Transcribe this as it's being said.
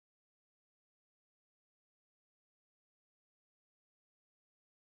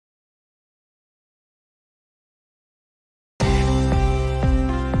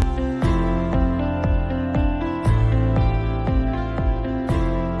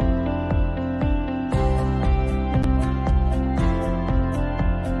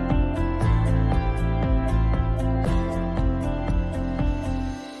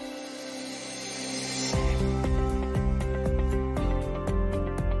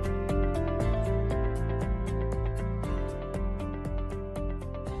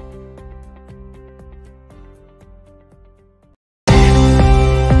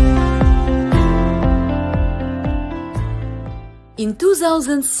In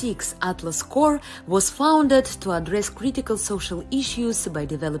 2006, Atlas Core was founded to address critical social issues by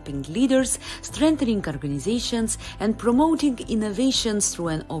developing leaders, strengthening organizations, and promoting innovations through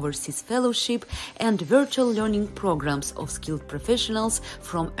an overseas fellowship and virtual learning programs of skilled professionals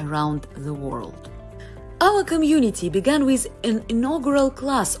from around the world. Our community began with an inaugural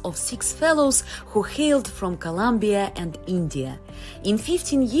class of 6 fellows who hailed from Colombia and India. In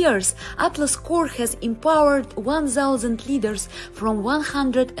 15 years, Atlas Core has empowered 1,000 leaders from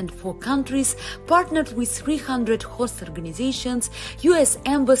 104 countries, partnered with 300 host organizations, US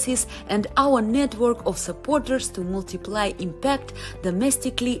embassies, and our network of supporters to multiply impact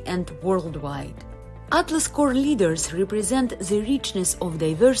domestically and worldwide. Atlas Core leaders represent the richness of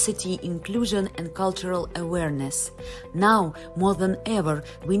diversity, inclusion, and cultural awareness. Now, more than ever,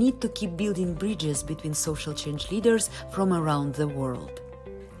 we need to keep building bridges between social change leaders from around the world.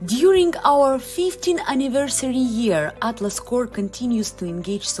 During our 15th anniversary year, Atlas Core continues to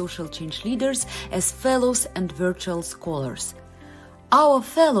engage social change leaders as fellows and virtual scholars. Our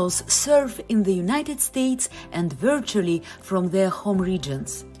fellows serve in the United States and virtually from their home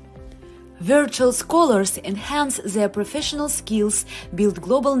regions. Virtual scholars enhance their professional skills, build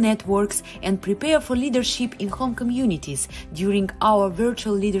global networks, and prepare for leadership in home communities during our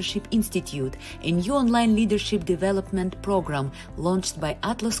Virtual Leadership Institute, a new online leadership development program launched by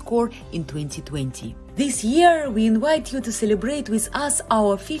Atlas Core in 2020. This year, we invite you to celebrate with us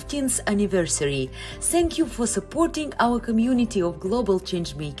our 15th anniversary. Thank you for supporting our community of global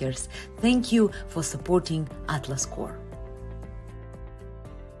changemakers. Thank you for supporting Atlas Core.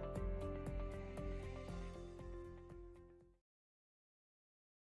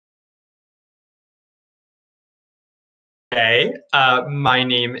 Hey, my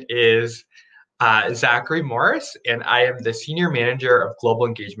name is Zachary Morris, and I am the Senior Manager of Global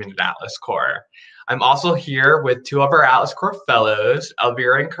Engagement at Atlas Core. I'm also here with 2 of our Atlas Core Fellows,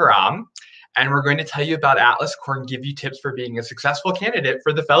 Elvira and Karam, and we're going to tell you about Atlas Core and give you tips for being a successful candidate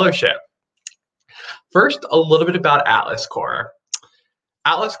for the fellowship. First, a little bit about Atlas Core.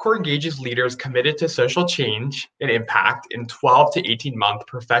 Atlas Core engages leaders committed to social change and impact in 12 to 18-month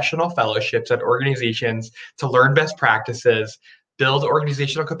professional fellowships at organizations to learn best practices, build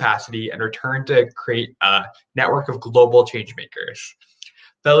organizational capacity, and return to create a network of global change makers.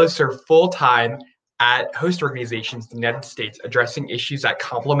 Fellows serve full-time at host organizations in the United States, addressing issues that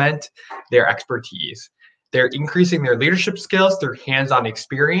complement their expertise. They're increasing their leadership skills through hands-on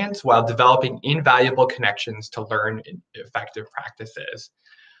experience while developing invaluable connections to learn effective practices.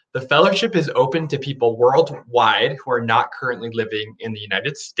 The fellowship is open to people worldwide who are not currently living in the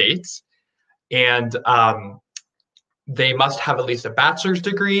United States, and they must have at least a bachelor's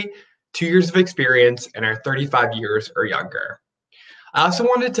degree, 2 years of experience, and are 35 years or younger. I also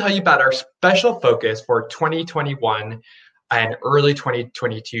wanted to tell you about our special focus for 2021 and early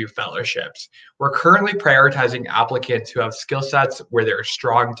 2022 fellowships. We're currently prioritizing applicants who have skill sets where there is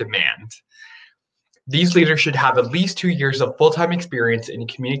strong demand. These leaders should have at least 2 years of full-time experience in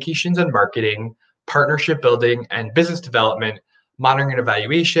communications and marketing, partnership building and business development, monitoring and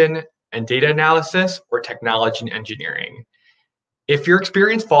evaluation, and data analysis, or technology and engineering. If your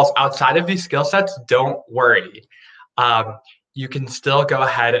experience falls outside of these skill sets, don't worry. You can still go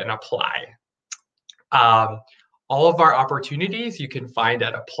ahead and apply. All of our opportunities you can find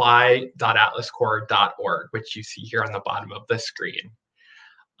at apply.atlascore.org, which you see here on the bottom of the screen.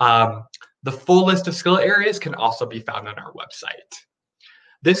 The full list of skill areas can also be found on our website.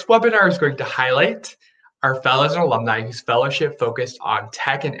 This webinar is going to highlight our fellows and alumni whose fellowship focused on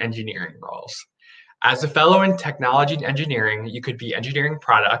tech and engineering roles. As a fellow in technology and engineering, you could be engineering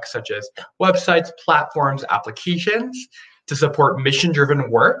products such as websites, platforms, applications to support mission-driven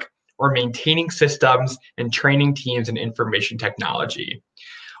work, or maintaining systems and training teams in information technology.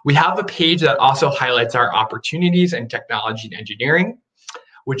 We have a page that also highlights our opportunities in technology and engineering,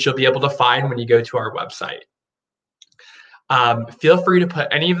 which you'll be able to find when you go to our website. Feel free to put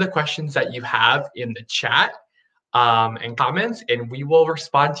any of the questions that you have in the chat and comments, and we will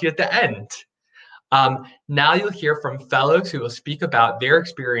respond to you at the end. Now you'll hear from fellows who will speak about their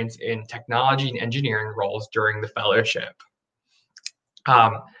experience in technology and engineering roles during the fellowship.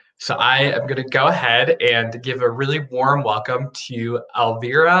 So I am going to go ahead and give a really warm welcome to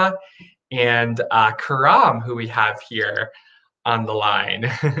Elvira and Karam, who we have here on the line.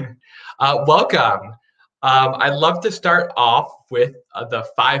 Welcome. I'd love to start off with the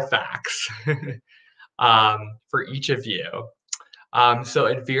 5 facts for each of you. So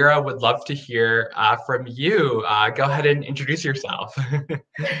Elvira, would love to hear from you. Go ahead and introduce yourself.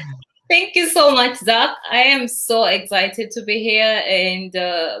 Thank you so much, Zach. I am so excited to be here and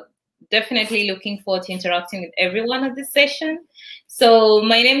definitely looking forward to interacting with everyone at this session. So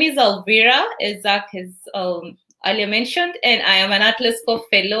my name is Elvira, as Zach has earlier mentioned, and I am an Atlas Corps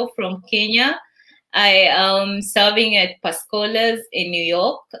Fellow from Kenya. I am serving at Scholas in New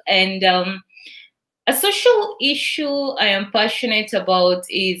York, and a social issue I am passionate about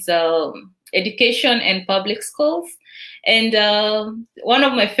is education and public schools. And one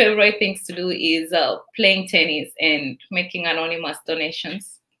of my favorite things to do is playing tennis and making anonymous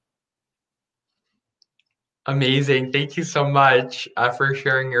donations. Amazing. Thank you so much for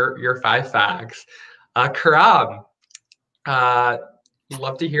sharing your 5 facts. Karam,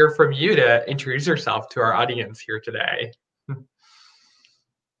 love to hear from you to introduce yourself to our audience here today.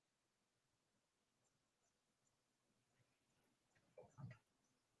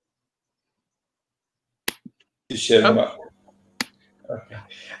 To share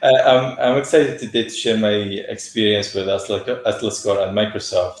I'm excited today to share my experience with Atlas Corps and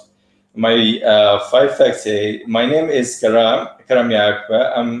Microsoft. My 5 facts say, my name is Karam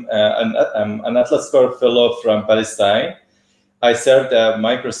Yaakba. I'm an Atlas Corps Fellow from Palestine. I served at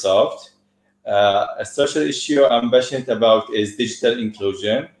Microsoft. A social issue I'm passionate about is digital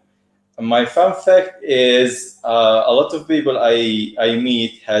inclusion. My fun fact is a lot of people I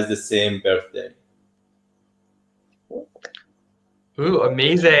meet has the same birthday. Ooh,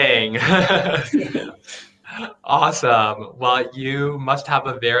 amazing. Awesome. Well, you must have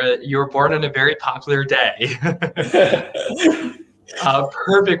you were born on a very popular day.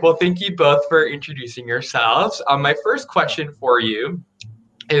 Perfect. Well, thank you both for introducing yourselves. My first question for you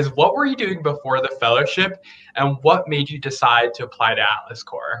is, what were you doing before the fellowship, and what made you decide to apply to Atlas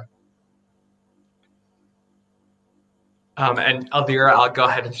Corps? And Elvira, I'll go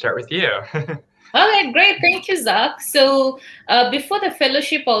ahead and start with you. All right, great. Thank you, Zach. So before the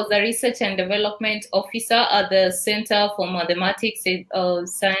fellowship, I was a research and development officer at the Center for Mathematics,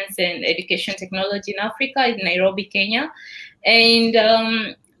 Science and Education Technology in Africa in Nairobi, Kenya.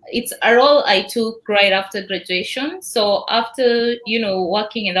 And it's a role I took right after graduation. So after,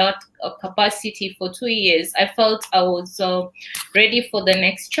 working in that capacity for 2 years, I felt I was ready for the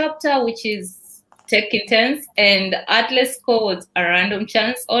next chapter, which is tech intense, and Atlas Corps was a random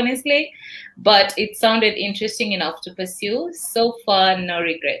chance, honestly, but it sounded interesting enough to pursue. So far, no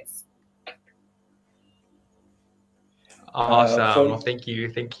regrets. Awesome. Well, thank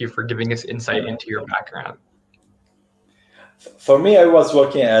you. Thank you for giving us insight into your background. For me, I was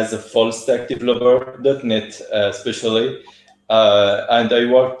working as a full stack developer, .NET especially, and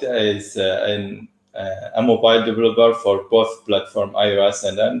I worked as a mobile developer for both platform iOS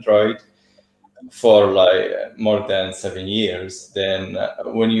and Android for like more than 7 years. Then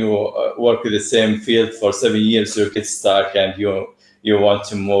when you work in the same field for 7 years, you get stuck and you want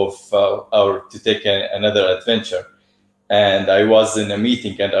to move or to take another adventure. And I was in a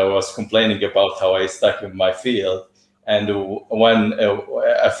meeting and I was complaining about how I stuck in my field. And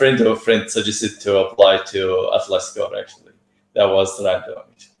a friend of a friend suggested to apply to Atlas Corps, actually. That was random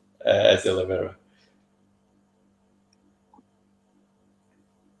as Elvira.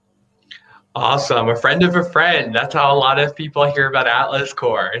 Awesome. A friend of a friend. That's how a lot of people hear about Atlas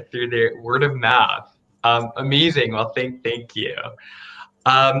Corps, through their word of mouth. Amazing. Well, thank you.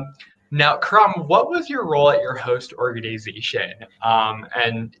 Now, Karam, what was your role at your host organization?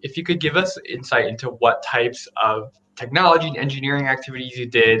 And if you could give us insight into what types of technology and engineering activities you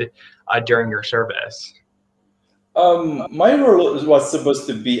did during your service. My role was supposed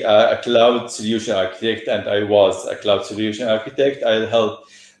to be a cloud solution architect, and I was a cloud solution architect. I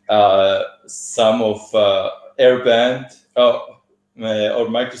helped some of Airband or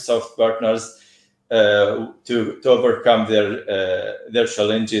Microsoft partners to overcome their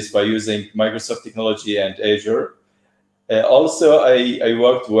challenges by using Microsoft technology and Azure. Also, I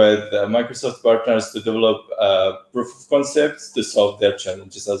worked with Microsoft partners to develop proof of concepts to solve their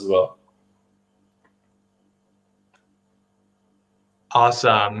challenges as well.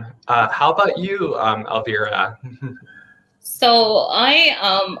 Awesome. How about you, Elvira? So I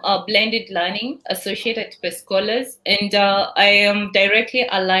am a blended learning associate at Scholas, and I am directly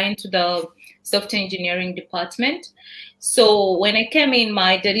aligned to the software engineering department. So when I came in,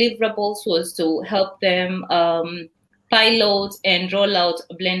 my deliverables was to help them pilot and roll out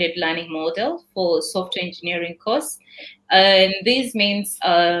a blended learning model for software engineering course. And this means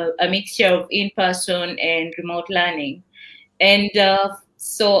a mixture of in-person and remote learning. And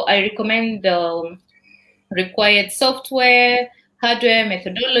so I recommend the required software, hardware,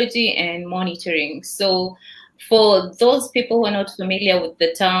 methodology, and monitoring. So for those people who are not familiar with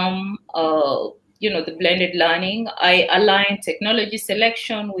the term, the blended learning, I align technology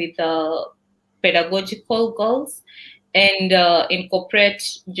selection with pedagogical goals. and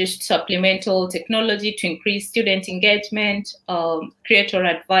incorporate just supplemental technology to increase student engagement, create or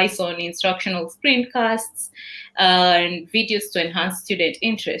advise on instructional screencasts, and videos to enhance student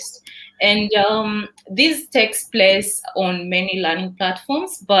interest. And this takes place on many learning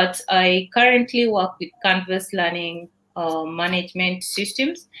platforms, but I currently work with Canvas Learning management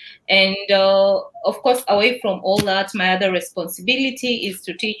systems. And of course, away from all that, my other responsibility is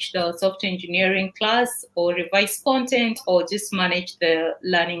to teach the software engineering class or revise content or just manage the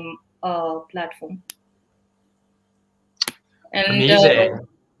learning platform. And amazing.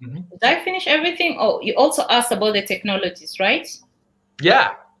 Did I finish everything? Oh, you also asked about the technologies, right?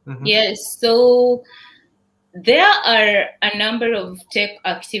 Yeah. Yes. So there are a number of tech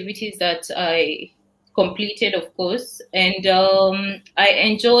activities that I completed, of course, and I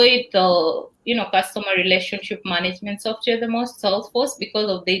enjoyed the customer relationship management software the most, Salesforce, because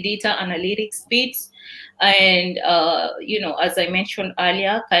of the data analytics speeds, and as I mentioned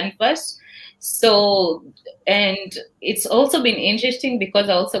earlier, Canvas. So, and it's also been interesting because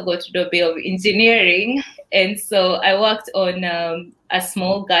I also got to do a bit of engineering, and so I worked on a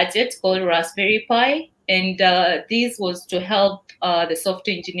small gadget called Raspberry Pi, and this was to help the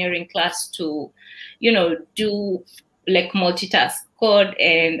software engineering class to do like multitask code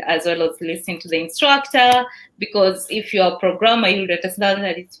and as well as listen to the instructor, because if you're a programmer, you would understand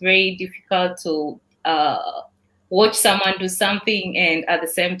that it's very difficult to watch someone do something and at the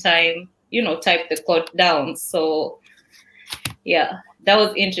same time, type the code down. So yeah, that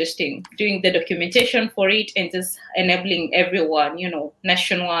was interesting, doing the documentation for it and just enabling everyone,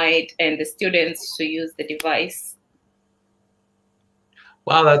 nationwide and the students to use the device.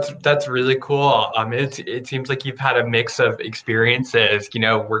 Wow, that's really cool. It seems like you've had a mix of experiences,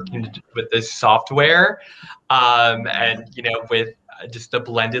 working with this software, and with just a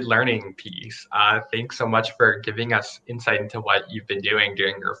blended learning piece. Thanks so much for giving us insight into what you've been doing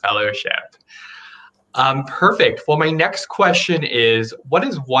during your fellowship. Perfect. Well, my next question is, what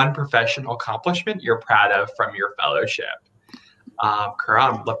is one professional accomplishment you're proud of from your fellowship?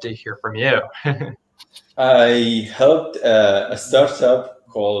 Karam, love to hear from you. I helped a startup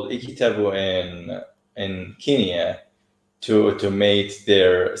called Ikitabu in Kenya to make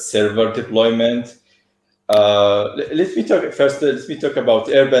their server deployment. Let me talk about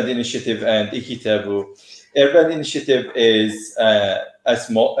Airband initiative and Ikitabu. Airband initiative is a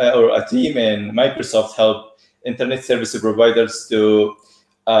small or a team in Microsoft help internet service providers to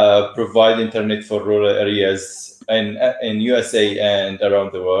provide internet for rural areas in USA and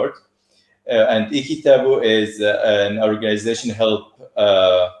around the world. And Ikitabu is an organization help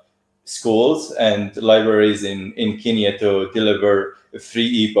schools and libraries in Kenya to deliver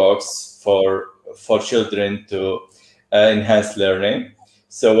free ebooks for children to enhance learning.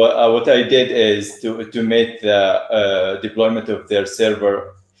 So what I did is to make the deployment of their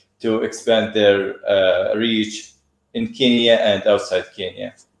server to expand their reach in Kenya and outside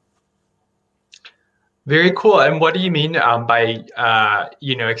Kenya. Very cool. And what do you mean by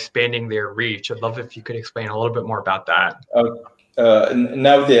expanding their reach? I'd love if you could explain a little bit more about that.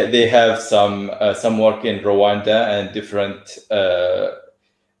 Now they have some work in Rwanda and different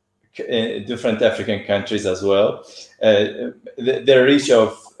African countries as well. The reach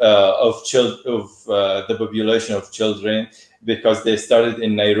of the population of children, because they started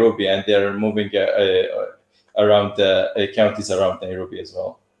in Nairobi and they're moving around the counties around Nairobi as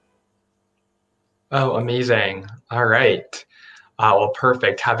well. Oh, amazing. All right. Well,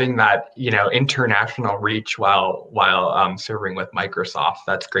 perfect. Having that, international reach while serving with Microsoft.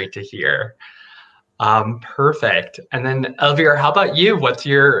 That's great to hear. Perfect. And then Elvira, how about you? What's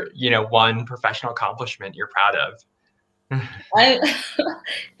your, one professional accomplishment you're proud of?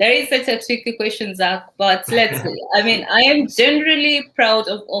 There is such a tricky question, Zach, but let's see. I mean, I am generally proud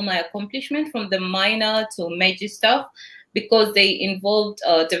of all my accomplishments, from the minor to major stuff, because they involved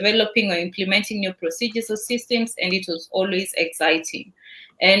developing or implementing new procedures or systems, and it was always exciting.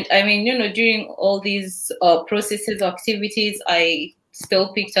 And I mean, during all these processes or activities, I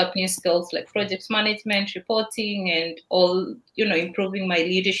still picked up new skills like project management, reporting, and all, improving my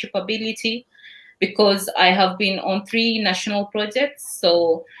leadership ability, because I have been on 3 national projects.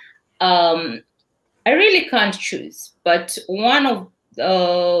 So I really can't choose, but one of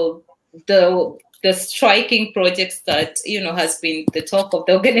the striking projects that has been the talk of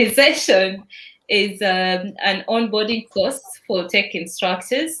the organization is an onboarding course for tech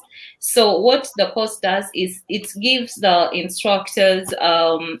instructors. So what the course does is it gives the instructors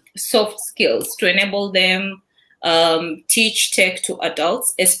soft skills to enable them teach tech to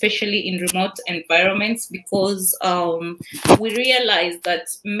adults, especially in remote environments, because we realized that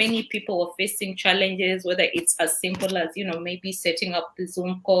many people were facing challenges, whether it's as simple as, maybe setting up the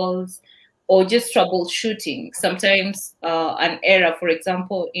Zoom calls or just troubleshooting. Sometimes an error, for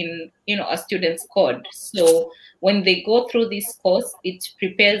example, in, a student's code. So when they go through this course, it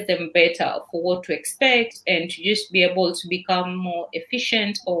prepares them better for what to expect and to just be able to become more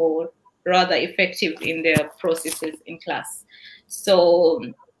efficient or rather effective in their processes in class. So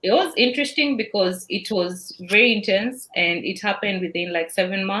it was interesting because it was very intense and it happened within like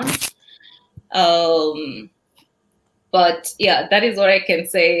 7 months. But yeah, that is what I can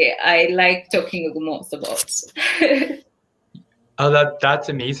say I like talking the most about. Oh, that's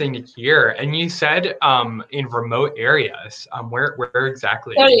amazing to hear. And you said in remote areas. Where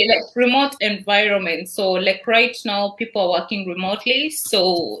exactly? Sorry, like remote environment. So like right now, people are working remotely.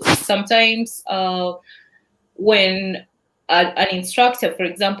 So sometimes when an instructor, for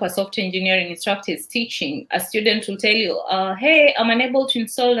example, a software engineering instructor is teaching, a student will tell you, hey, I'm unable to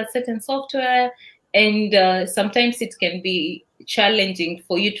install a certain software. And sometimes it can be challenging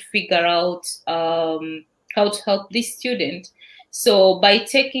for you to figure out how to help this student. So by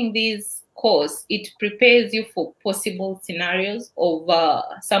taking this course, it prepares you for possible scenarios of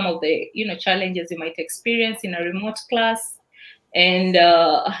some of the challenges you might experience in a remote class and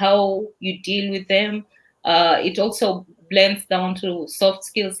how you deal with them. It also blends down to soft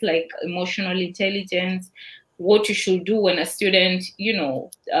skills like emotional intelligence, what you should do when a student,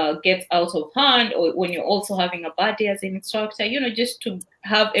 gets out of hand, or when you're also having a bad day as an instructor, just to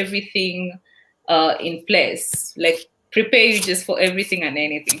have everything in place, like prepare you just for everything and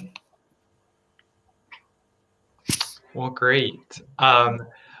anything. Well, great. Well,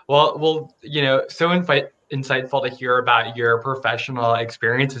 so insightful to hear about your professional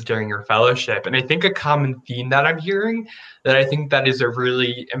experiences during your fellowship. And I think a common theme that I'm hearing that I think that is a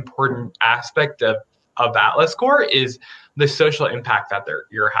really important aspect of Atlas Core is the social impact that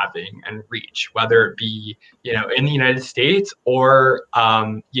you're having and reach, whether it be, in the United States or,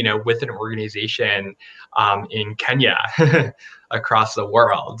 with an organization in Kenya across the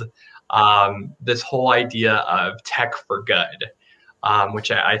world. This whole idea of tech for good,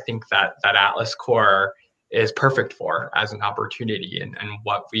 which I think that Atlas Core is perfect for as an opportunity and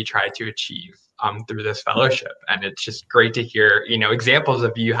what we try to achieve through this fellowship. And it's just great to hear, examples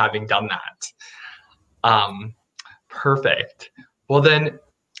of you having done that. Perfect. Well, then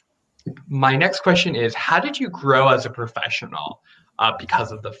my next question is, how did you grow as a professional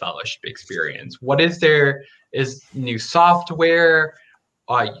because of the fellowship experience? What is new software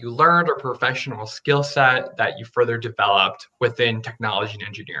you learned or professional skill set that you further developed within technology and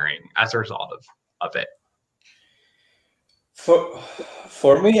engineering as a result of it?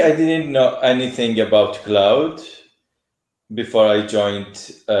 For me, I didn't know anything about cloud before I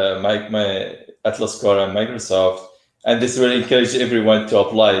joined my Atlas Core and Microsoft, and this will encourage everyone to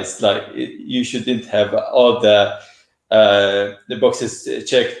apply. It's like you shouldn't have all the boxes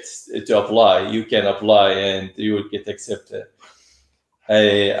checked to apply. You can apply and you will get accepted.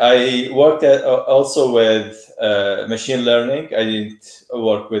 I worked also with machine learning. I didn't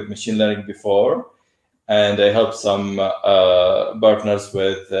work with machine learning before, and I helped some partners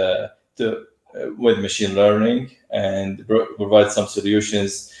with machine learning and provide some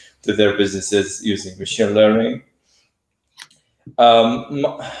solutions to their businesses using machine learning.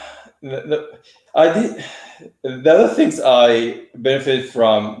 The other things I benefit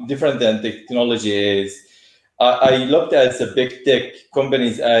from different than technology is I looked at the big tech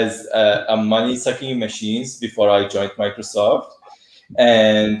companies as money-sucking machines before I joined Microsoft.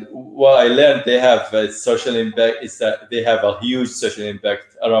 And what I learned, they have a social impact, is that they have a huge social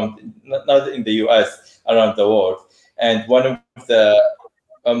impact around, not in the US, around the world. And one of the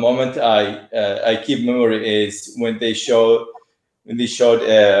moment I keep memory is when they showed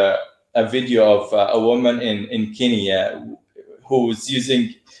a video of a woman in Kenya who's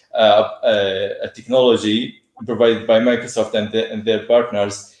using a technology provided by Microsoft and their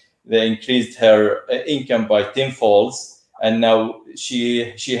partners. They increased her income by tenfold, and now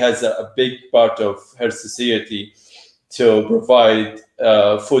she has a big part of her society to provide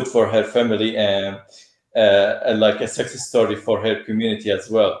food for her family and like a success story for her community as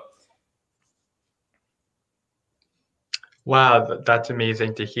well. Wow, that's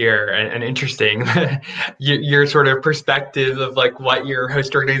amazing to hear and interesting. Your sort of perspective of like what your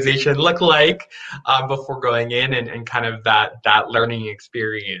host organization looked like before going in and kind of that learning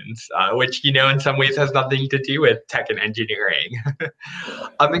experience, which, in some ways has nothing to do with tech and engineering.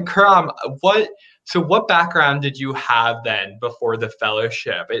 And Karam, So what background did you have then before the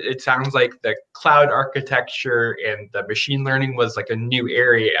fellowship? It sounds like the cloud architecture and the machine learning was like a new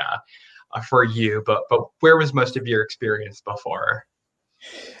area for you, but where was most of your experience before?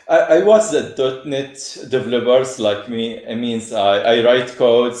 I was a .NET developers like me. It means I write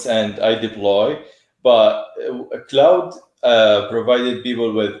codes and I deploy, but cloud provided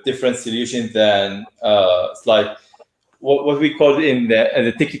people with different solutions than it's like what we call in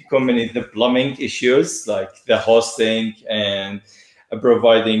the tech community the plumbing issues, like the hosting and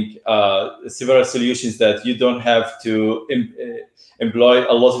providing several solutions that you don't have to employ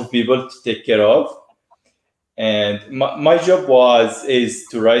a lot of people to take care of. And my job is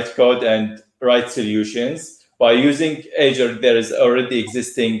to write code and write solutions. By using Azure, there is already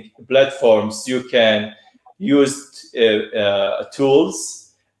existing platforms. You can use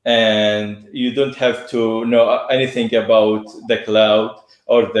tools, and you don't have to know anything about the cloud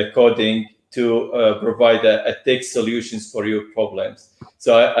or the coding to provide a tech solutions for your problems.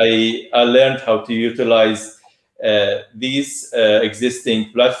 So I learned how to utilize these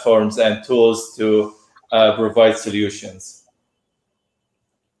existing platforms and tools to provide solutions.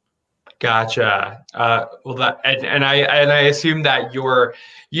 Gotcha. Well, and I assume that you're,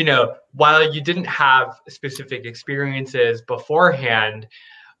 while you didn't have specific experiences beforehand,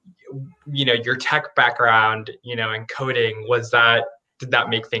 your tech background, in coding, did that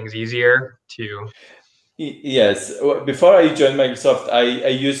make things easier to? Yes. Before I joined Microsoft, I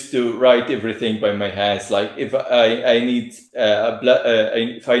used to write everything by my hands. Like if I need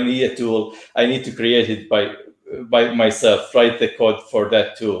if I need a tool, I need to create it by myself, write the code for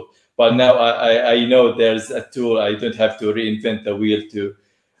that tool. But now I know there's a tool. I don't have to reinvent the wheel to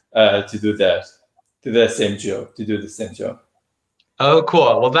do that, to do the same job. Oh,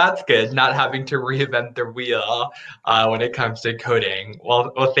 cool. Well, that's good. Not having to reinvent the wheel when it comes to coding.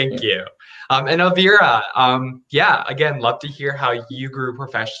 Well, thank you. And Elvira, again, love to hear how you grew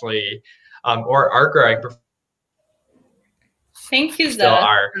professionally or are growing. Thank you, Still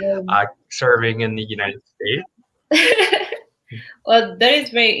Zach. are serving in the United States. Well, that is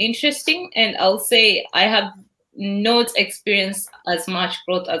very interesting. And I'll say I have not experienced as much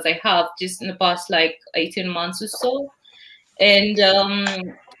growth as I have just in the past like 18 months or so. And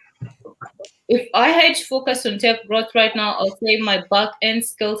if I had to focus on tech growth right now, I'll say my back-end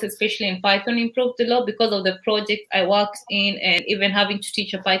skills, especially in Python, improved a lot because of the project I worked in and even having to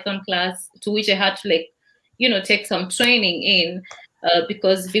teach a Python class to which I had to take some training in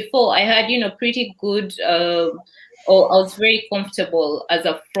because before I had, pretty good, or I was very comfortable as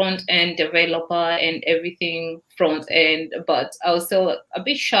a front-end developer and everything front-end, but I was still a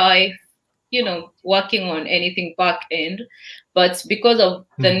bit shy, working on anything back-end. But because of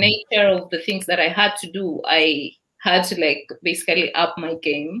the nature of the things that I had to do, I had to basically up my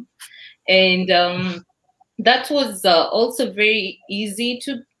game. And that was also very easy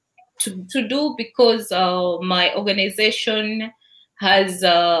to do because my organization has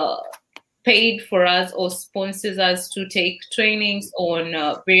paid for us or sponsors us to take trainings on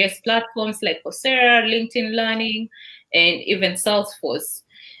various platforms like Coursera, LinkedIn Learning, and even Salesforce.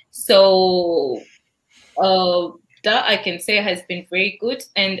 So that I can say has been very good.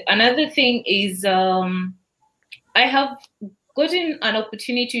 And another thing is I have gotten an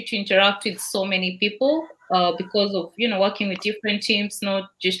opportunity to interact with so many people because of, working with different teams,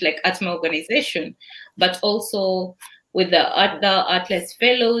 not just at my organization, but also with the other Atlas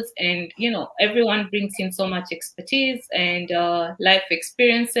fellows. And, everyone brings in so much expertise and life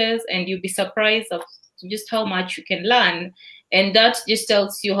experiences, and you'll be surprised of just how much you can learn. And that just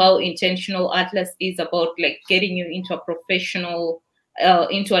tells you how intentional Atlas is about getting you into a professional,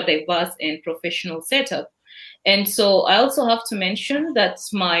 into a diverse and professional setup. And so I also have to mention that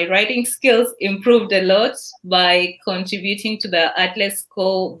my writing skills improved a lot by contributing to the Atlas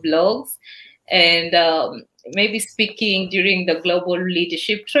Core blogs and maybe speaking during the global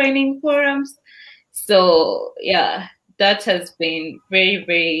leadership training forums. So yeah, that has been very,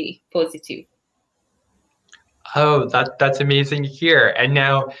 very positive. Oh, that's amazing to hear. And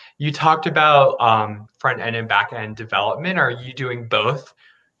now you talked about front end and back end development. Are you doing both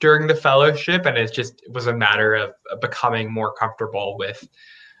during the fellowship? And it was a matter of becoming more comfortable with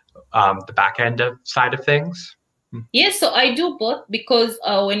the back end side of things? Yes, so I do both because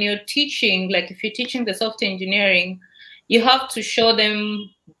when you're teaching, if you're teaching the software engineering, you have to show them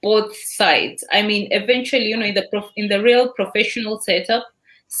both sides. I mean, eventually, in the real professional setup,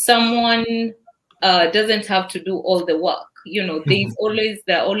 someone doesn't have to do all the work.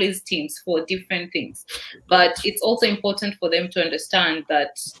 there are always teams for different things, but it's also important for them to understand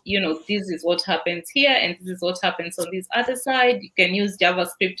that this is what happens here and this is what happens on this other side. You can use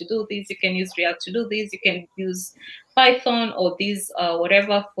JavaScript to do this, you can use React to do this, you can use Python or this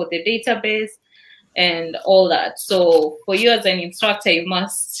whatever for the database and all that. So for you as an instructor, you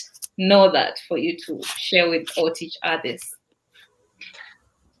must know that for you to share with or teach others.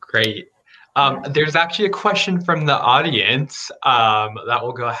 Great. There's actually a question from the audience that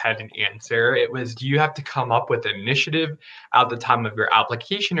we'll go ahead and answer. It was, do you have to come up with an initiative at the time of your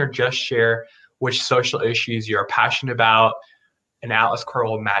application, or just share which social issues you're passionate about, and Atlas Core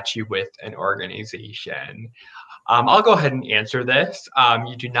will match you with an organization? I'll go ahead and answer this.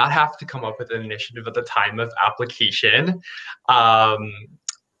 You do not have to come up with an initiative at the time of application. The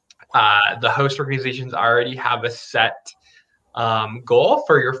host organizations already have a set goal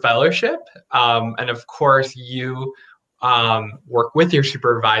for your fellowship. And of course, you work with your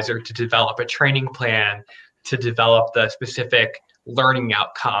supervisor to develop a training plan, to develop the specific learning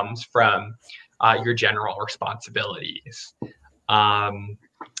outcomes from your general responsibilities.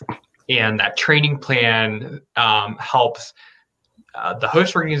 And that training plan helps the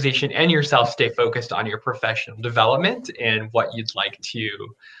host organization and yourself stay focused on your professional development and what you'd like to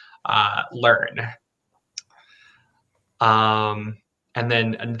learn. And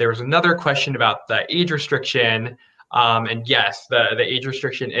then there was another question about the age restriction. And yes, the age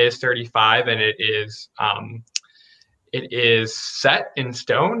restriction is 35, and it is set in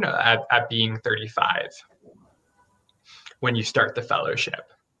stone at being 35 when you start the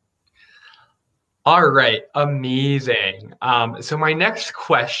fellowship. All right, amazing. So my next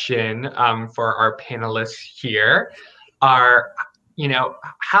question for our panelists here are,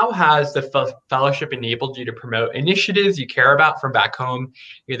 how has the fellowship enabled you to promote initiatives you care about from back home,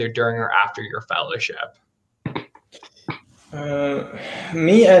 either during or after your fellowship?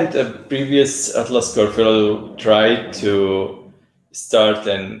 Me and a previous Atlas Core fellow tried to start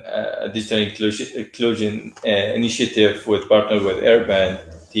a digital inclusion initiative with partner with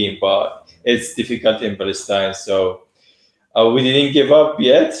Airband team, but it's difficult in Palestine. So we didn't give up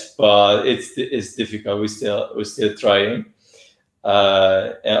yet, but it's difficult. We're still trying.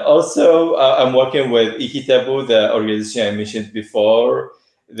 And also, I'm working with Ikitabu, the organization I mentioned before.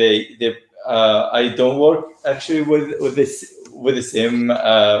 I don't work actually with the same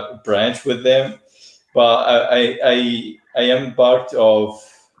branch with them, but I am part of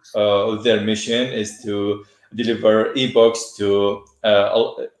their mission is to deliver ebooks to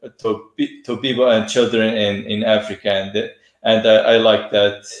people and children in Africa, and I like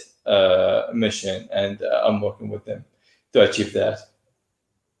that mission, and I'm working with them to achieve that.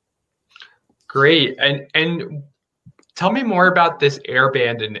 Great. And tell me more about this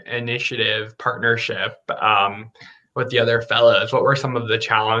Airband initiative partnership with the other fellows. What were some of the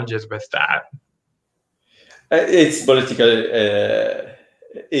challenges with that? It's political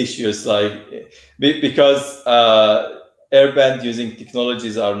issues, because Airband using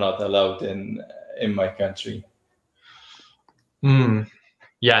technologies are not allowed in my country.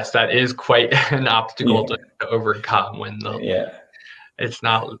 Yes, that is quite an obstacle to overcome when it's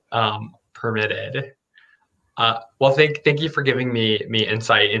not permitted. Well, thank you for giving me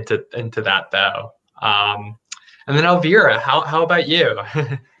insight into that, though. And then Elvira, how about you?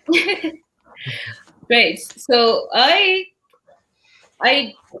 Great. So I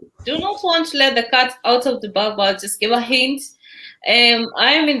do not want to let the cat out of the bag, but I'll just give a hint.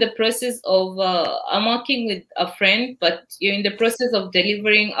 I am in the process of, I'm working with a friend, but you're in the process of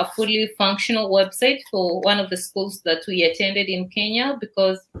delivering a fully functional website for one of the schools that we attended in Kenya,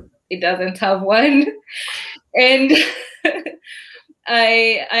 because it doesn't have one. And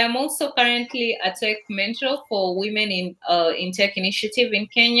I am also currently a tech mentor for women in tech initiative in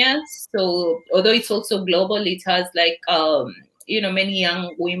Kenya. So although it's also global, it has many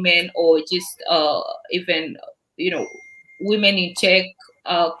young women, or just even women in tech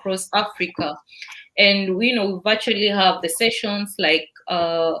across Africa. And we virtually have the sessions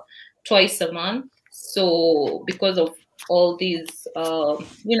twice a month. So because of all these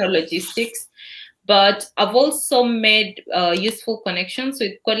logistics, but I've also made useful connections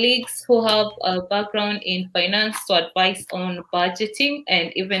with colleagues who have a background in finance to advise on budgeting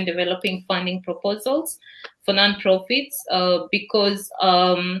and even developing funding proposals for nonprofits, because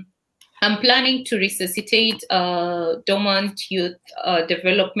I'm planning to resuscitate dormant youth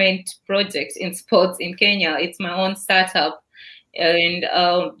development projects in sports in Kenya. It's my own startup. And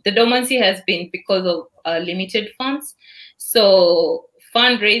the dormancy has been because of limited funds. So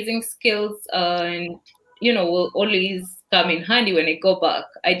fundraising skills will always come in handy when I go back.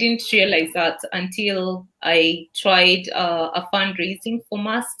 I didn't realize that until I tried a fundraising for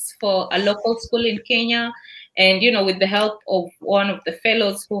masks for a local school in Kenya. And, you know, with the help of one of the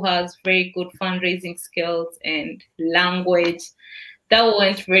fellows who has very good fundraising skills and language, that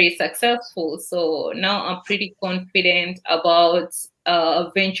went very successful. So now I'm pretty confident about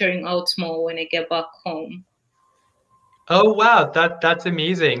venturing out more when I get back home. Oh wow, that's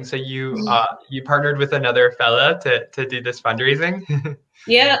amazing. So you you partnered with another fella to do this fundraising?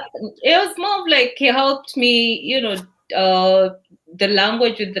 Yeah, it was more of like he helped me, you know, the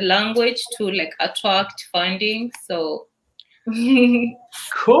language with the language to like attract funding. So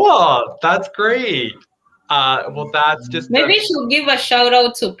Cool. That's great. Well, that's just maybe she'll give a shout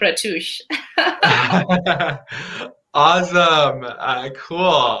out to Pratush. awesome.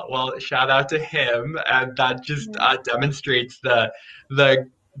 Cool. Well, shout out to him, and that just demonstrates the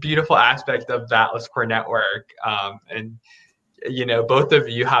beautiful aspect of the Atlas Core network. And you know, both of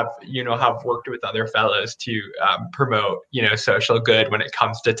you have have worked with other fellows to promote social good when it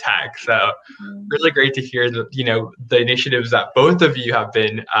comes to tech. So really great to hear the initiatives that both of you have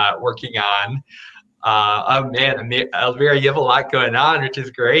been working on. Oh man, Elvira, you have a lot going on, which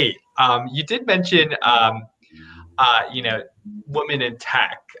is great. You did mention women in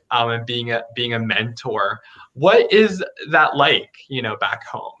tech and being a mentor. What is that like, back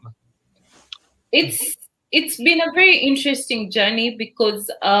home? It's been a very interesting journey because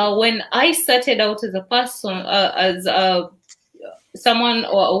when I started out as a person, as someone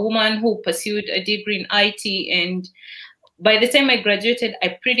or a woman who pursued a degree in IT, and by the time I graduated,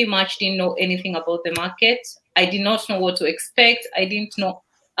 I pretty much didn't know anything about the market. I did not know what to expect. I didn't know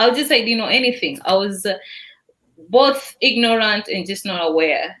anything. I was both ignorant and just not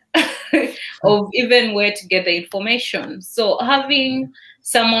aware of even where to get the information. So having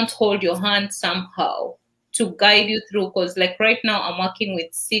someone to hold your hand somehow to guide you through, because like right now I'm working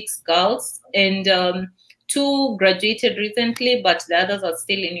with 6 girls, and 2 graduated recently, but the others are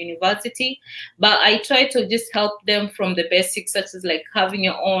still in university. But I try to just help them from the basics, such as like having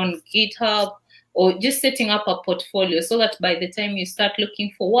your own GitHub or just setting up a portfolio, so that by the time you start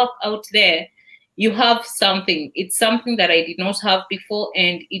looking for work out there, you have something. It's something that I did not have before,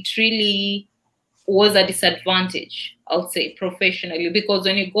 and it really was a disadvantage, I'll say, professionally, because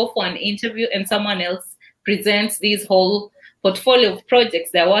when you go for an interview and someone else presents this whole portfolio of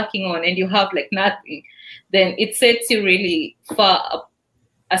projects they're working on and you have like nothing, then it sets you really far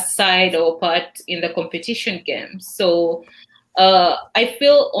aside or apart in the competition game. So I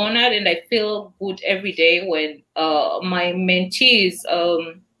feel honored and I feel good every day when my mentees,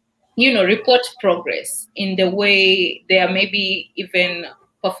 report progress in the way they are maybe even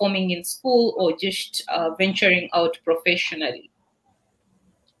performing in school or just venturing out professionally.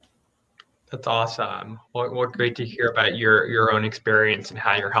 That's awesome. Well, great to hear about your own experience and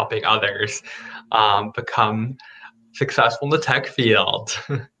how you're helping others become successful in the tech field.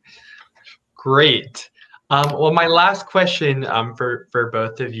 Great. Well, my last question for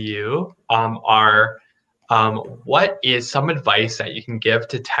both of you are, what is some advice that you can give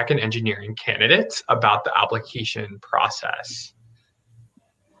to tech and engineering candidates about the application process?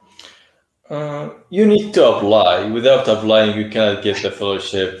 You need to apply. Without applying, you cannot get the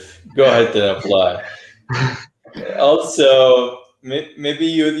fellowship. Go ahead and apply. Also, maybe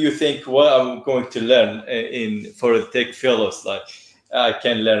you think, well, I'm going to learn for the tech fellows, like I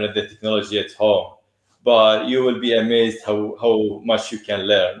can learn the technology at home, but you will be amazed how much you can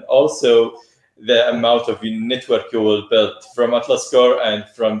learn. Also, the amount of network you will build from Atlas Core and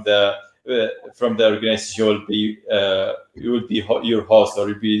from the organization you will be your host or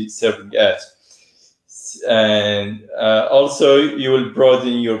you'll be serving at. And also you will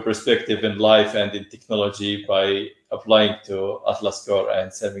broaden your perspective in life and in technology by applying to Atlas Core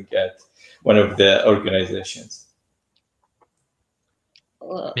and serving at one of the organizations.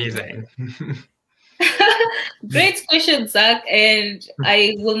 Amazing. Great question, Zach. And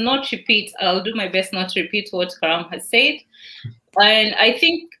I will not repeat, I'll do my best not to repeat what Karam has said. And I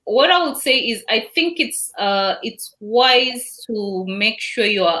think what I would say is I think it's wise to make sure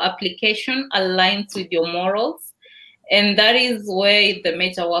your application aligns with your morals. And that is where the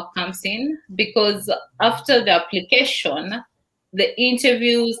meta work comes in, because after the application, the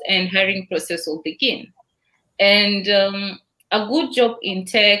interviews and hiring process will begin. And a good job in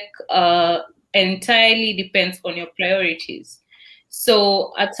tech entirely depends on your priorities.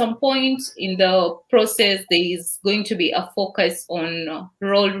 So at some point in the process, there is going to be a focus on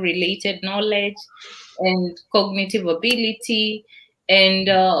role-related knowledge and cognitive ability And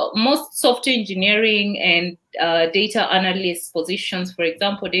most software engineering and data analyst positions, for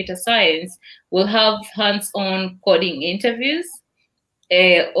example, data science, will have hands-on coding interviews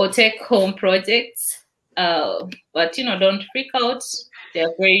or take-home projects. But, don't freak out.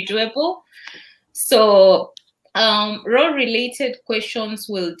 They're very doable. So role-related questions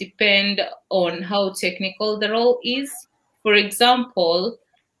will depend on how technical the role is. For example,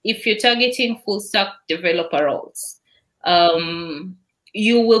 if you're targeting full-stack developer roles,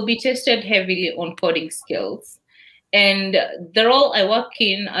 you will be tested heavily on coding skills. And the role I work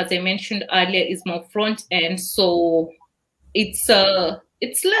in, as I mentioned earlier, is more front-end, so it's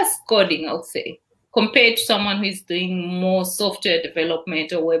less coding, I'll say, compared to someone who is doing more software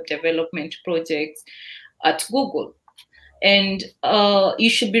development or web development projects at Google. And you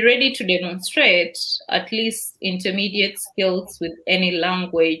should be ready to demonstrate at least intermediate skills with any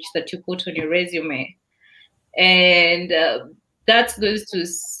language that you put on your resume. And that goes to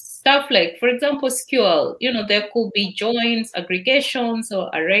stuff like, for example, SQL. There could be joins, aggregations,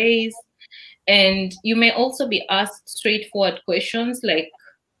 or arrays. And you may also be asked straightforward questions like,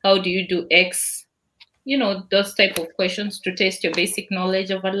 how do you do X? Those type of questions to test your basic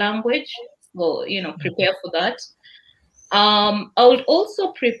knowledge of a language. So, prepare for that. I would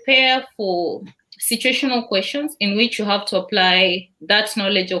also prepare for situational questions in which you have to apply that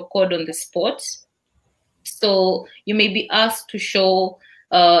knowledge of code on the spot. So you may be asked to show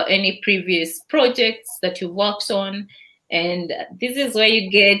any previous projects that you worked on. And this is where you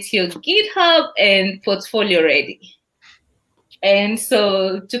get your GitHub and portfolio ready. And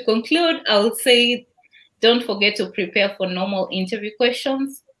so to conclude, I would say, don't forget to prepare for normal interview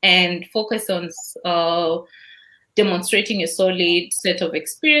questions and focus on demonstrating a solid set of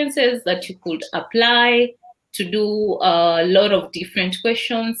experiences that you could apply to do a lot of different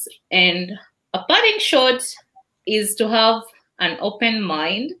questions. And a parting shot is to have an open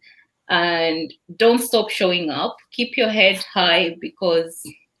mind and don't stop showing up. Keep your head high because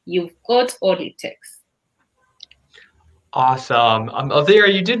you've got all it takes. Awesome.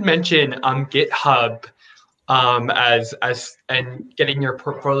 Elvira, you did mention GitHub as and getting your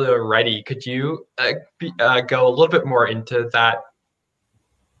portfolio ready. Could you go a little bit more into that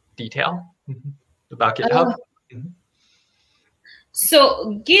detail about GitHub?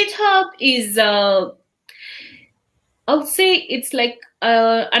 So GitHub is, I would say it's like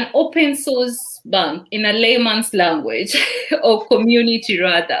an open source bank in a layman's language, or community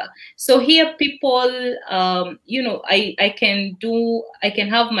rather. So here people, I can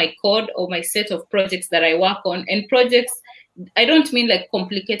have my code or my set of projects that I work on. And projects, I don't mean like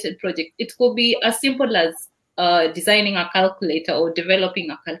complicated project. It could be as simple as designing a calculator or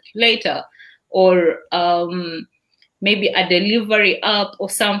developing a calculator, or maybe a delivery app or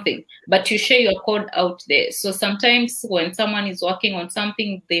something, but you share your code out there. So sometimes when someone is working on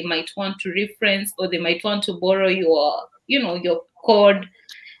something, they might want to reference, or they might want to borrow your, your code.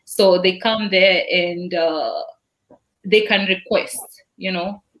 So they come there and they can request,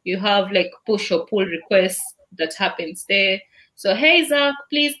 you have like push or pull requests that happens there. So, hey, Zach,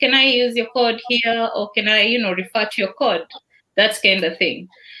 please, can I use your code here? Or can I, refer to your code? That kind of thing.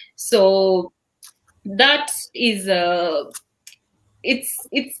 So that is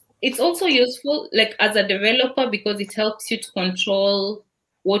it's also useful like as a developer because it helps you to control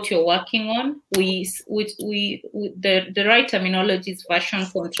what you're working on. The right terminology is version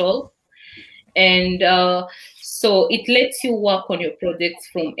control, and so it lets you work on your projects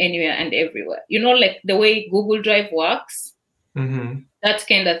from anywhere and everywhere. Like the way Google Drive works, that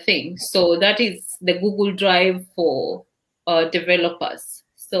kind of thing. So that is the Google Drive for developers.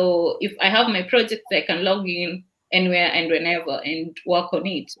 So if I have my project, I can log in anywhere and whenever and work on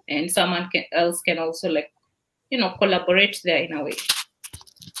it. And someone else can also collaborate there in a way.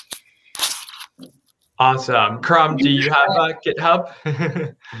 Awesome. Karam, do you have GitHub?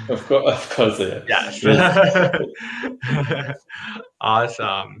 Of course, yeah. Yes.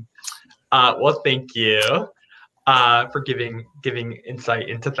 Awesome. Well, thank you for giving insight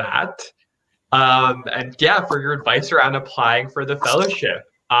into that. And yeah, for your advice around applying for the fellowship.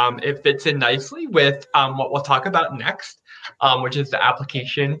 It fits in nicely with what we'll talk about next, which is the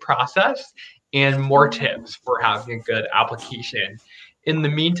application process and more tips for having a good application. In the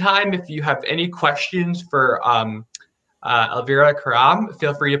meantime, if you have any questions for Elvira, Karam,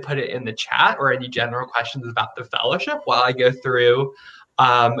 feel free to put it in the chat, or any general questions about the fellowship while I go through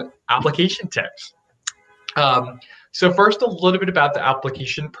application tips. So first, a little bit about the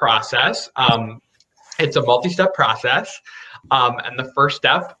application process. It's a multi-step process. And the first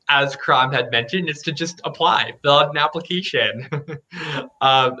step, as Karam had mentioned, is to just apply, fill out an application.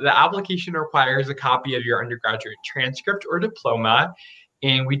 The application requires a copy of your undergraduate transcript or diploma,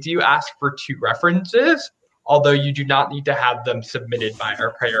 and we do ask for 2 references, although you do not need to have them submitted by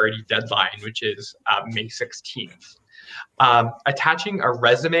our priority deadline, which is May 16th. Attaching a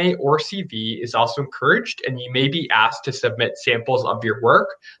resume or CV is also encouraged, and you may be asked to submit samples of your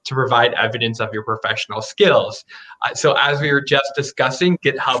work to provide evidence of your professional skills. So as we were just discussing,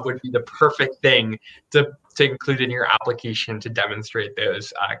 GitHub would be the perfect thing to include in your application to demonstrate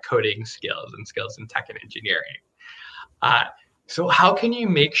those coding skills and skills in tech and engineering. So how can you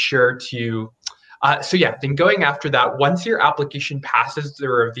make sure to, then going after that, once your application passes the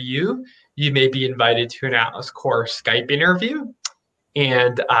review, you may be invited to an Atlas Core Skype interview.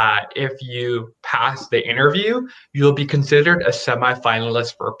 And if you pass the interview, you'll be considered a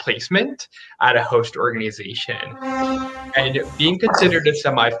semifinalist for a placement at a host organization. And being considered a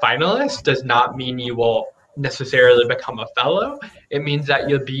semifinalist does not mean you will necessarily become a fellow. It means that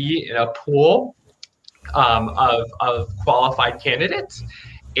you'll be in a pool of qualified candidates.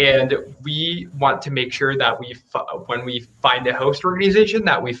 And we want to make sure that when we find a host organization,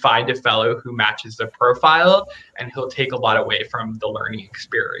 that we find a fellow who matches the profile and he'll take a lot away from the learning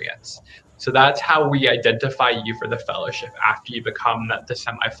experience. So that's how we identify you for the fellowship after you become the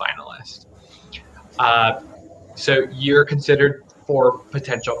semifinalist. So you're considered for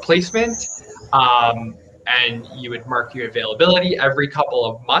potential placement, and you would mark your availability every couple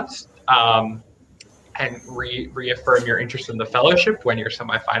of months. And reaffirm your interest in the fellowship when you're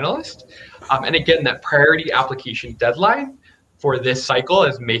semifinalist. And again, that priority application deadline for this cycle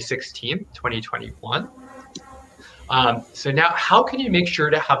is May 16th, 2021. So now, how can you make sure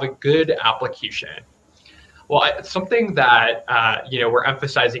to have a good application? Well, something that we're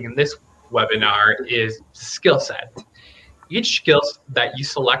emphasizing in this webinar is skill set. Each skill that you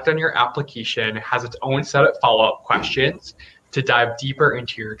select on your application has its own set of follow-up questions to dive deeper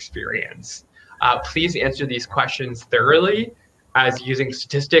into your experience. Please answer these questions thoroughly, as using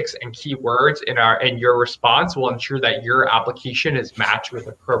statistics and keywords in your response will ensure that your application is matched with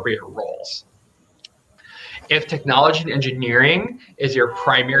appropriate roles. If technology and engineering is your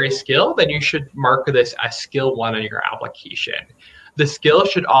primary skill, then you should mark this as skill 1 on your application. The skill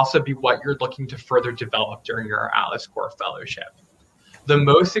should also be what you're looking to further develop during your Atlas Core Fellowship. The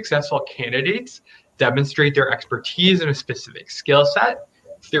most successful candidates demonstrate their expertise in a specific skill set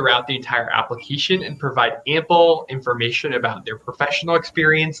throughout the entire application and provide ample information about their professional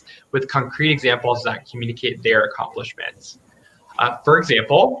experience with concrete examples that communicate their accomplishments. For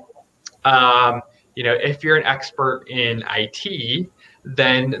example, if you're an expert in IT,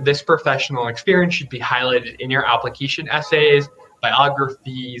 then this professional experience should be highlighted in your application essays,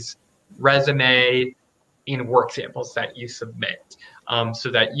 biographies, resume, and work samples that you submit, so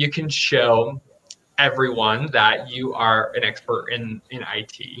that you can show everyone that you are an expert in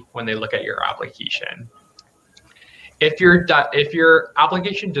IT when they look at your application. If your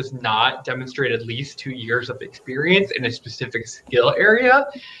application does not demonstrate at least 2 years of experience in a specific skill area,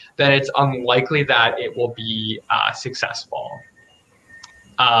 then it's unlikely that it will be successful.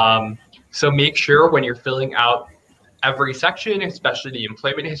 So make sure when you're filling out every section, especially the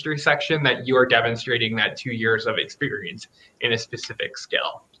employment history section, that you are demonstrating that 2 years of experience in a specific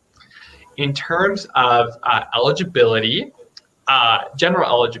skill. In terms of eligibility, general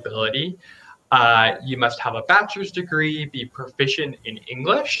eligibility, you must have a bachelor's degree, be proficient in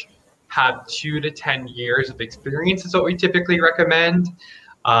English, have 2 to 10 years of experience is what we typically recommend,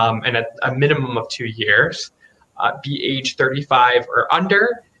 and at a minimum of 2 years, be age 35 or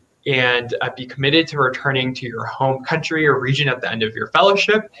under, and be committed to returning to your home country or region at the end of your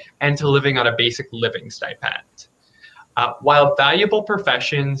fellowship and to living on a basic living stipend. While valuable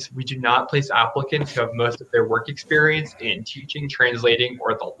professions, we do not place applicants who have most of their work experience in teaching, translating,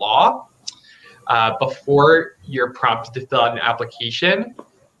 or the law. Before you're prompted to fill out an application,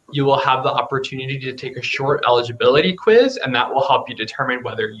 you will have the opportunity to take a short eligibility quiz, and that will help you determine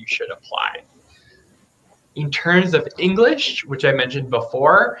whether you should apply. In terms of English, which I mentioned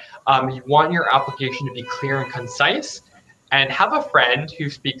before, you want your application to be clear and concise, and have a friend who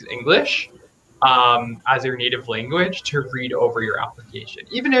speaks English as your native language to read over your application.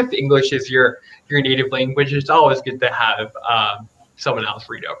 Even if English is your native language, it's always good to have someone else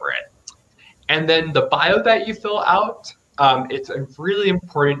read over it. And then the bio that you fill out, it's really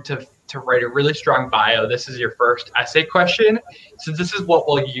important to write a really strong bio. This is your first essay question, since this is what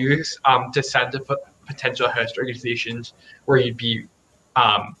we'll use to send to potential host organizations where you'd be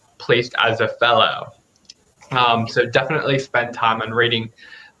placed as a fellow. So definitely spend time on writing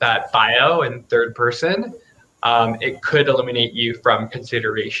that bio in third person. it could eliminate you from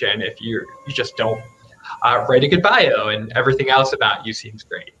consideration if you just don't write a good bio and everything else about you seems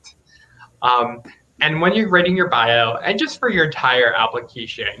great. And when you're writing your bio, and just for your entire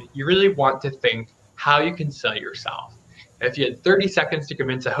application, you really want to think how you can sell yourself. If you had 30 seconds to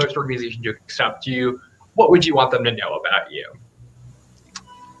convince a host organization to accept you, what would you want them to know about you?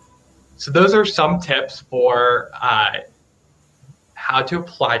 So those are some tips for how to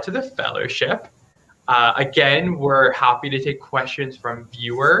apply to the fellowship. Again, we're happy to take questions from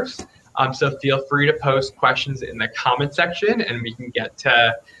viewers. So feel free to post questions in the comment section and we can get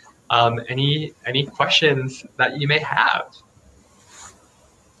to any questions that you may have.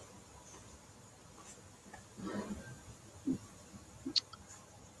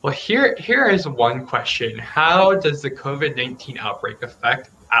 Well, here is one question. How does the COVID-19 outbreak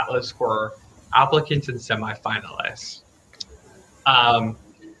affect Atlas Core applicants and semifinalists?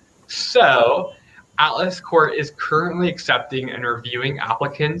 So Atlas Core is currently accepting and reviewing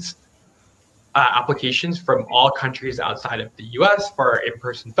applications from all countries outside of the US for our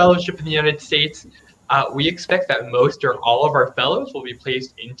in-person fellowship in the United States. We expect that most or all of our fellows will be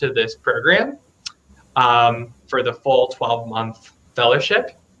placed into this program for the full 12-month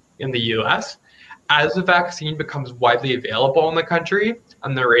fellowship in the US. As the vaccine becomes widely available in the country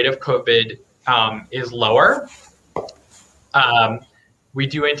and the rate of COVID is lower, we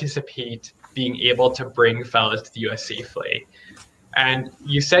do anticipate being able to bring fellows to the US safely. And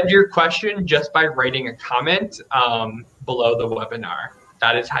you send your question just by writing a comment below the webinar.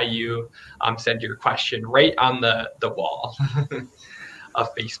 That is how you send your question, right on the wall of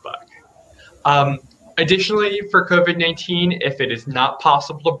Facebook. Additionally, for COVID-19, if it is not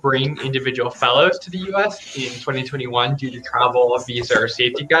possible to bring individual fellows to the US in 2021 due to travel, visa, or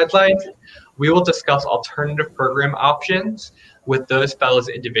safety guidelines, we will discuss alternative program options with those fellows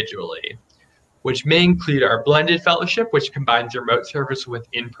individually, which may include our blended fellowship, which combines remote service with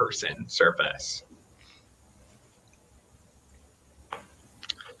in-person service.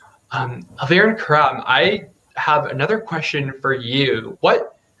 Elvira and Karam, I have another question for you.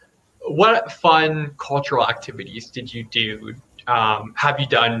 What fun cultural activities did you do, have you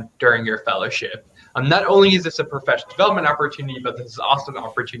done during your fellowship? Not only is this a professional development opportunity, but this is also an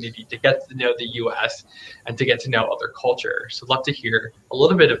opportunity to get to know the US and to get to know other cultures. So I'd love to hear a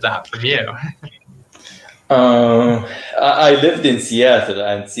little bit of that from you. I lived in Seattle,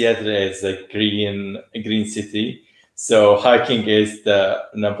 and Seattle is a green city. So hiking is the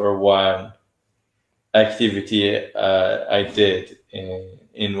 #1 activity I did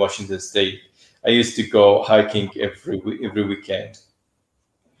in Washington State. I used to go hiking every weekend.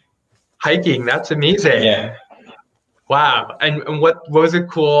 Hiking, that's amazing. Yeah. Wow. And what was a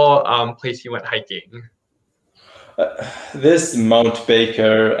cool place you went hiking? There's Mount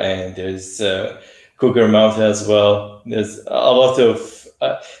Baker, and there's Cougar Mountain as well. There's a lot of,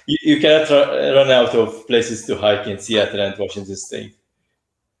 you cannot run out of places to hike in Seattle and Washington State.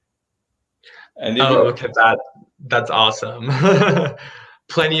 And okay, that's awesome.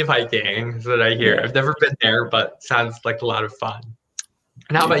 Plenty of hiking is what I hear. Yeah. I've never been there, but sounds like a lot of fun.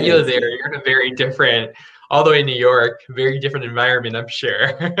 And how about you there? You're in a very different, all the way in New York, very different environment, I'm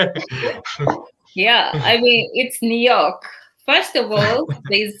sure. Yeah, I mean, it's New York. First of all,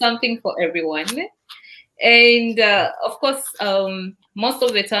 there's something for everyone. And of course, most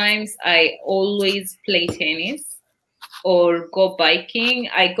of the times I always play tennis or go biking.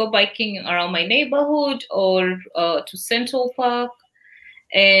 I go biking around my neighborhood or to Central Park.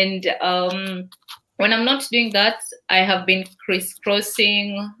 And when I'm not doing that, I have been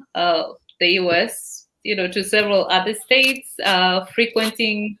crisscrossing the US, to several other states,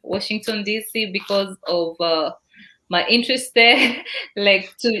 frequenting Washington, D.C. because of my interest there,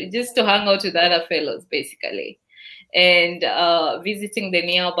 like just to hang out with other fellows, basically. And visiting the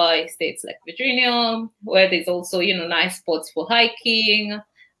nearby states like Virginia, where there's also, nice spots for hiking,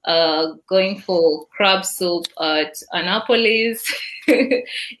 going for crab soup at Annapolis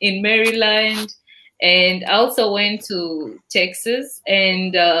in Maryland. And I also went to Texas,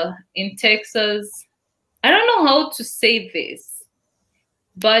 and in Texas, I don't know how to say this,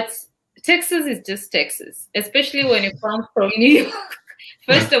 but Texas is just Texas, especially when you come from New York.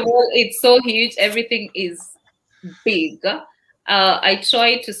 First of all, it's so huge. Everything is big. I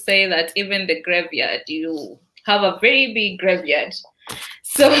try to say that even the graveyard, you have a very big graveyard.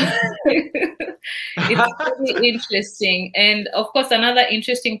 So it's really interesting. And of course, another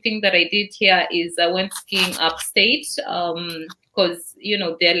interesting thing that I did here is I went skiing upstate because,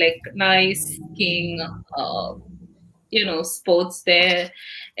 they're like nice skiing, spots there.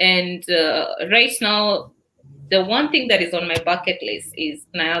 And right now, the one thing that is on my bucket list is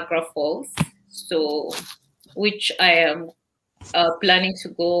Niagara Falls. So which I am planning to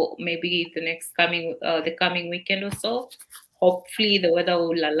go maybe the coming weekend or so. Hopefully the weather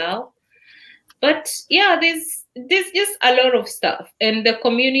will allow. But yeah, there's just a lot of stuff, and the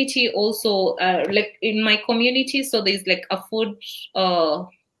community also, like in my community, so there's like a food,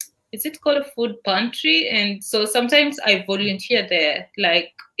 is it called a food pantry? And so sometimes I volunteer there.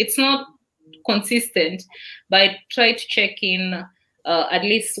 Like it's not consistent, but I try to check in at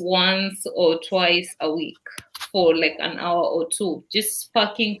least once or twice a week for like an hour or two, just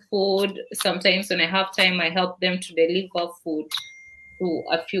packing food. Sometimes when I have time, I help them to deliver food to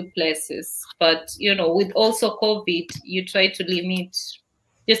a few places. But you know, with also COVID, you try to limit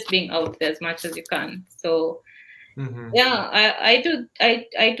just being out there as much as you can. So yeah, I do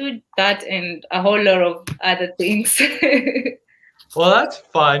that and a whole lot of other things. Well, that's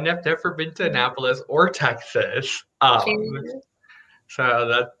fun. I've never been to Annapolis or Texas.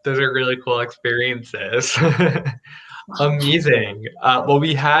 So those are really cool experiences. Amazing. Well,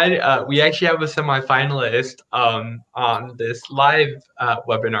 we actually have a semifinalist on this live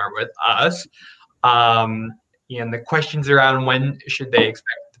webinar with us. And the questions around when should they expect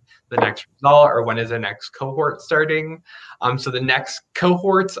the next result, or when is the next cohort starting? So the next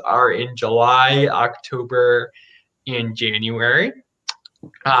cohorts are in July, October, and January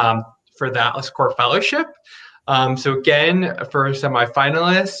for the Atlas Core Fellowship. So again, for a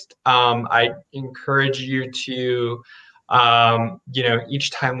semifinalist, I encourage you to,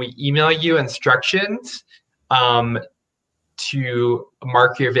 each time we email you instructions to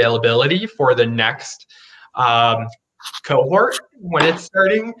mark your availability for the next cohort when it's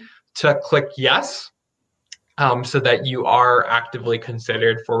starting, to click yes, so that you are actively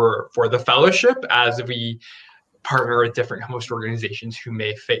considered for the fellowship, as we partner with different host organizations who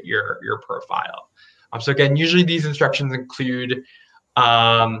may fit your profile. So again, usually these instructions include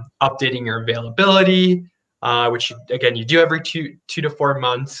updating your availability, which again you do every two to 4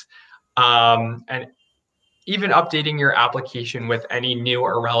 months, and even updating your application with any new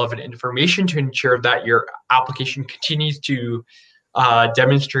or relevant information to ensure that your application continues to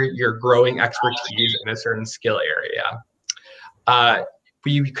demonstrate your growing expertise in a certain skill area.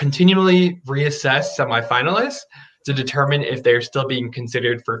 We continually reassess semifinalists to determine if they're still being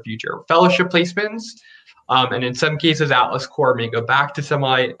considered for future fellowship placements. And in some cases, Atlas Core may go back to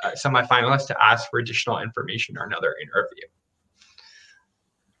semifinalists to ask for additional information or another interview.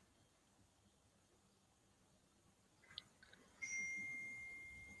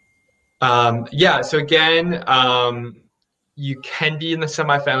 So again, you can be in the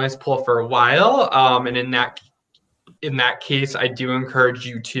semifinalist pool for a while, and in that case, I do encourage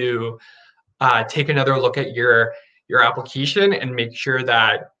you to take another look at your application and make sure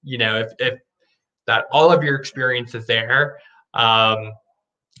that if that all of your experience is there, and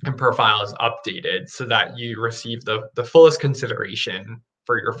profile is updated, so that you receive the fullest consideration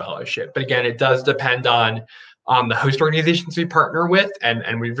for your fellowship. But again, it does depend on the host organizations we partner with,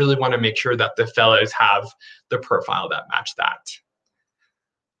 and we really want to make sure that the fellows have the profile that match that.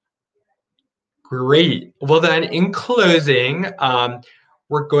 Great. Well then, in closing,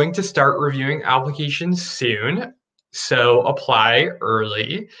 we're going to start reviewing applications soon, so apply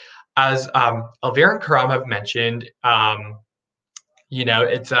early. As Elvira and Karam have mentioned,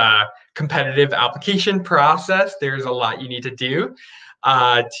 it's a competitive application process. There's a lot you need to do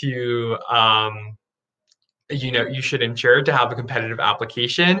you should ensure to have a competitive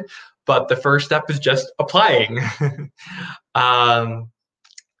application, but the first step is just applying.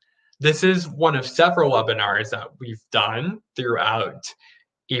 This is one of several webinars that we've done throughout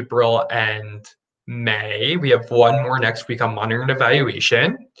April and May. We have one more next week on monitoring and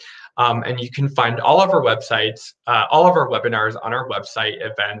evaluation. And you can find all of our webinars on our website,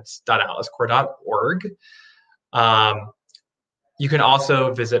 events.atlascore.org. You can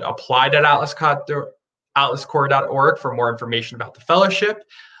also visit apply.atlascore.org for more information about the fellowship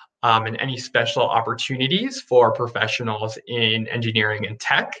and any special opportunities for professionals in engineering and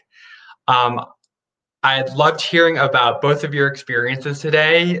tech. I loved hearing about both of your experiences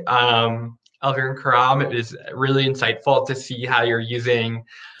today. Elvira and Karam, it was really insightful to see how you're using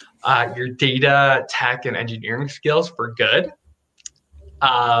your data, tech, and engineering skills for good.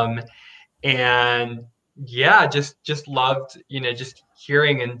 And yeah, just loved, just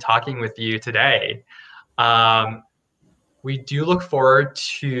hearing and talking with you today. We do look forward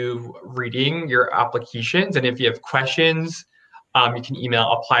to reading your applications, and if you have questions, you can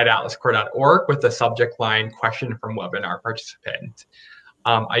email apply@atlascore.org with the subject line "question from webinar participant."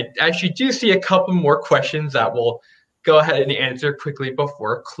 I actually do see a couple more questions that we'll go ahead and answer quickly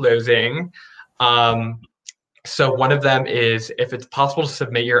before closing. So one of them is if it's possible to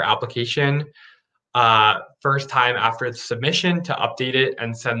submit your application first time after the submission to update it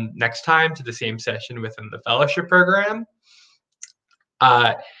and send next time to the same session within the fellowship program.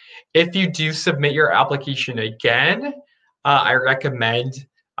 If you do submit your application again, I recommend,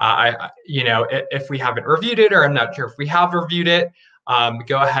 if we haven't reviewed it, or I'm not sure if we have reviewed it,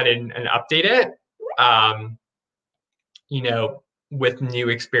 go ahead and update it, with new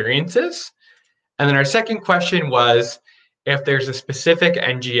experiences. And then our second question was if there's a specific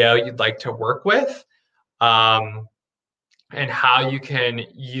NGO you'd like to work with, and how you can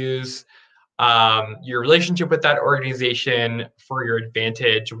use your relationship with that organization for your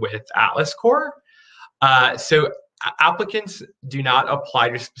advantage with Atlas Core. So applicants do not apply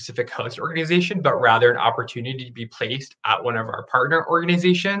to a specific host organization, but rather an opportunity to be placed at one of our partner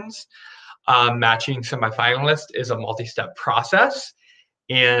organizations. Matching semifinalists is a multi-step process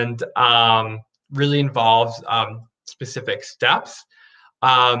and really involves specific steps.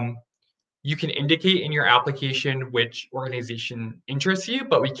 You can indicate in your application which organization interests you,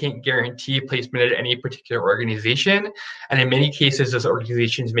 but we can't guarantee placement at any particular organization. And in many cases, those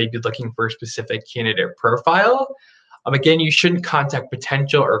organizations may be looking for a specific candidate profile. Again, you shouldn't contact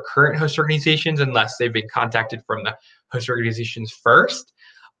potential or current host organizations unless they've been contacted from the host organizations first.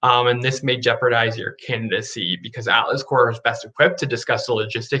 And this may jeopardize your candidacy because Atlas Core is best equipped to discuss the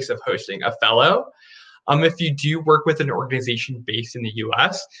logistics of hosting a fellow. If you do work with an organization based in the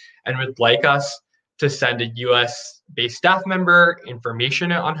US and would like us to send a US-based staff member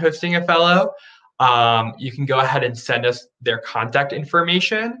information on hosting a fellow, you can go ahead and send us their contact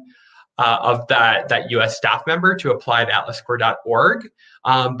information of that US staff member to apply@atlascore.org,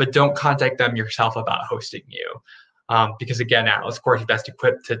 but don't contact them yourself about hosting you. Because again, Atlas Core is best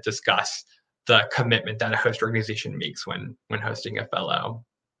equipped to discuss the commitment that a host organization makes when hosting a fellow.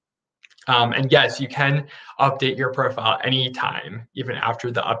 And yes, you can update your profile anytime, even after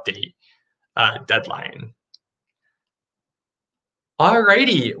the update deadline.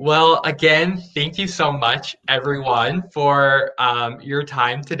 Alrighty, well, again, thank you so much, everyone, for your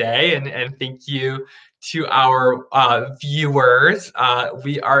time today, and thank you to our viewers.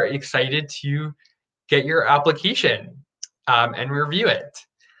 We are excited to get your application and review it.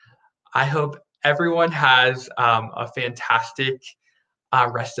 I hope everyone has a fantastic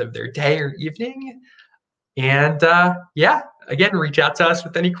rest of their day or evening. And yeah, again, reach out to us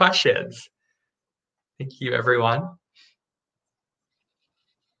with any questions. Thank you, everyone.